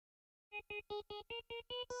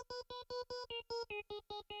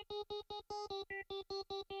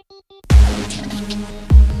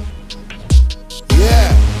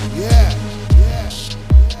Yeah, yeah, yeah,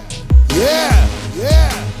 yeah,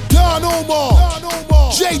 yeah. Don Omar,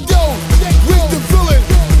 J Doe, Rick the Villain,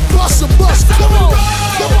 Bust a Bust. Come on,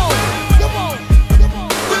 come on, come on, come on.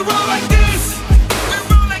 We roll like this. We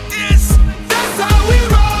roll like this. That's how we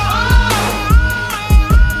roll.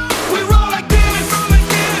 We roll like this.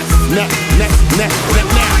 Now,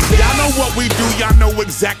 y'all know what we do, y'all know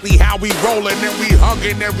exactly how we rollin', and we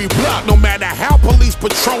huggin' every block. No matter how police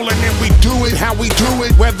patrolin', and we do it how we do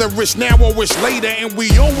it, whether it's now or it's later, and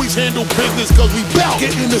we always handle business cause we bout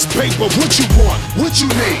getting this paper. What you want, what you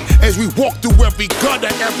need, as we walk through every gutter,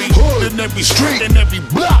 every hood, and every street, and every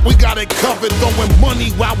block, we got it covered, throwing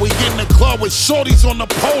money while we in the club with shorties on the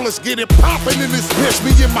pole. Let's get it poppin' in this bitch,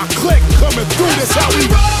 me and my clique coming through, that's how we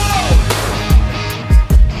roll.